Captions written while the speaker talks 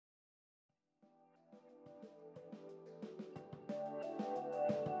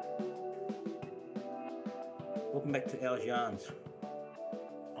Welcome back to Al's Yarns.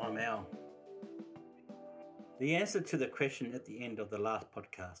 I'm Al. The answer to the question at the end of the last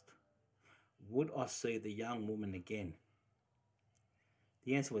podcast, would I see the young woman again?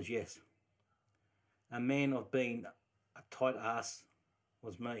 The answer was yes. A man of being a tight ass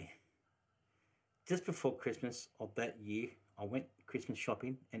was me. Just before Christmas of that year, I went Christmas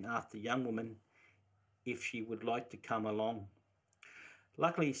shopping and asked the young woman if she would like to come along.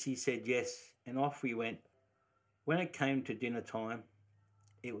 Luckily, she said yes, and off we went. When it came to dinner time,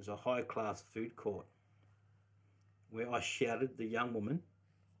 it was a high-class food court where I shouted the young woman,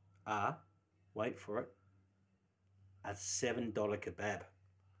 wait for it, a $7 kebab.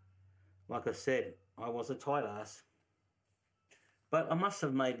 Like I said, I was a tight ass. But I must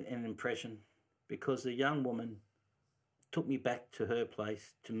have made an impression because the young woman took me back to her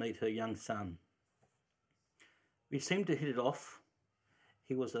place to meet her young son. We seemed to hit it off.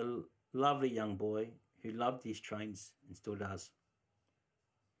 He was a lovely young boy who loved his trains and still does.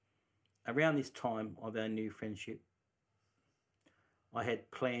 Around this time of our new friendship, I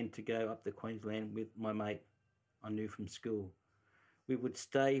had planned to go up to Queensland with my mate I knew from school. We would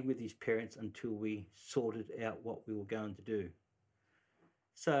stay with his parents until we sorted out what we were going to do.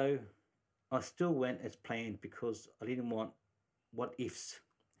 So I still went as planned because I didn't want what ifs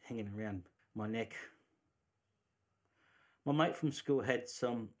hanging around my neck. My mate from school had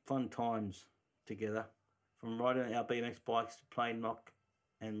some fun times together, from riding our BMX bikes to playing knock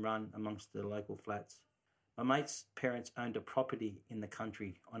and run amongst the local flats. My mate's parents owned a property in the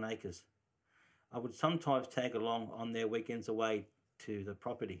country on acres. I would sometimes tag along on their weekends away to the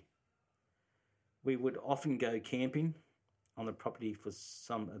property. We would often go camping on the property for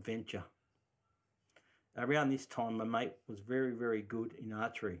some adventure. Around this time, my mate was very, very good in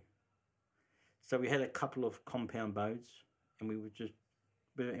archery. So we had a couple of compound bows, and we were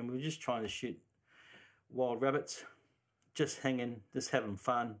just trying to shoot wild rabbits, just hanging, just having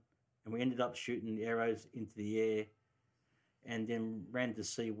fun. And we ended up shooting the arrows into the air and then ran to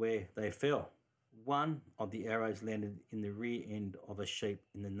see where they fell. One of the arrows landed in the rear end of a sheep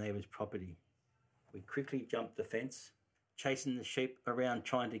in the neighbour's property. We quickly jumped the fence, chasing the sheep around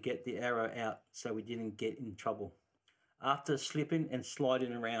trying to get the arrow out so we didn't get in trouble. After slipping and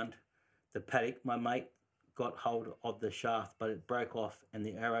sliding around the paddock, my mate got hold of the shaft, but it broke off and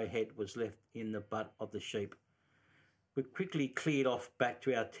the arrowhead was left in the butt of the sheep. We quickly cleared off back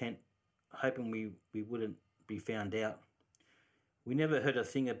to our tent, hoping we wouldn't be found out. We never heard a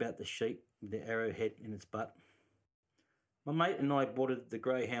thing about the sheep with the arrowhead in its butt. My mate and I boarded the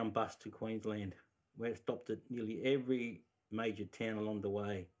Greyhound bus to Queensland, where it stopped at nearly every major town along the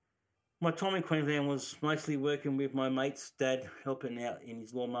way. My time in Queensland was mostly working with my mate's dad, helping out in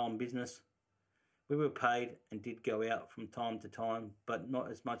his lawn mowing business. We were paid and did go out from time to time, but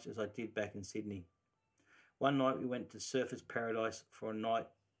not as much as I did back in Sydney. One night we went to Surfers Paradise for a night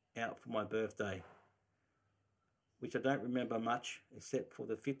out for my birthday, which I don't remember much except for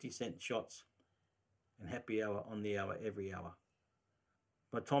the 50-cent shots and happy hour on the hour every hour.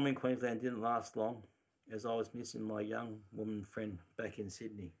 My time in Queensland didn't last long, as I was missing my young woman friend back in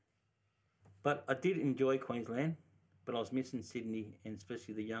Sydney. But I did enjoy Queensland, but I was missing Sydney and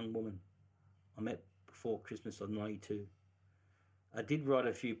especially the young woman I met before Christmas of '92. I did write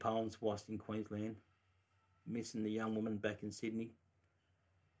a few poems whilst in Queensland, missing the young woman back in Sydney.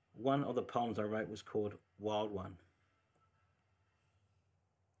 One of the poems I wrote was called Wild One.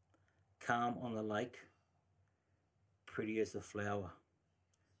 Calm on the lake, pretty as a flower,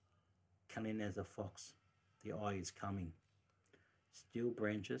 cunning as a fox, the eye is coming. Still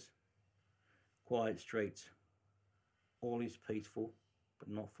branches, quiet streets, all is peaceful, but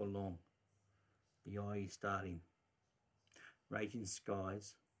not for long. The eye is starting. Raging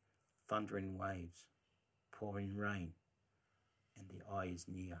skies, thundering waves, pouring rain, and the eye is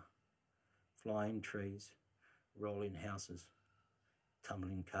near. Flying trees, rolling houses,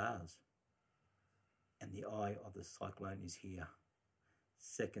 tumbling cars, and the eye of the cyclone is here.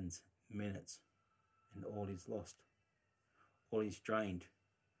 Seconds, minutes, and all is lost. All is drained.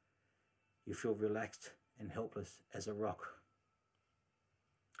 You feel relaxed and helpless as a rock.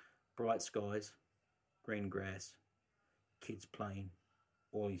 Bright skies, green grass, kids playing,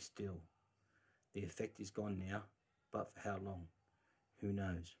 all is still. The effect is gone now, but for how long? Who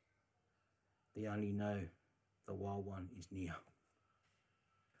knows? They only know the wild one is near.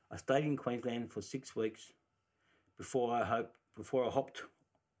 I stayed in Queensland for 6 weeks before I hopped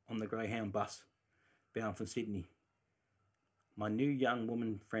on the Greyhound bus bound for Sydney. My new young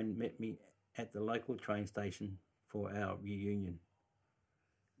woman friend met me at the local train station for our reunion.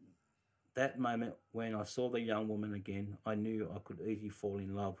 That moment when I saw the young woman again, I knew I could easily fall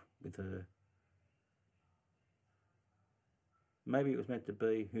in love with her. Maybe it was meant to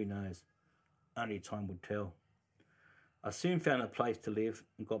be, who knows? Only time would tell. I soon found a place to live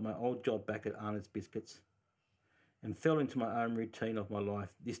and got my old job back at Arnott's Biscuits and fell into my own routine of my life,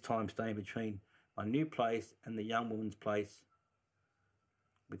 this time staying between my new place and the young woman's place,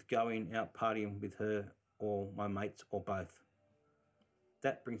 with going out partying with her or my mates or both.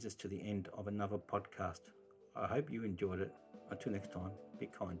 That brings us to the end of another podcast. I hope you enjoyed it. Until next time, be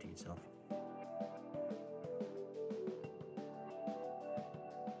kind to yourself.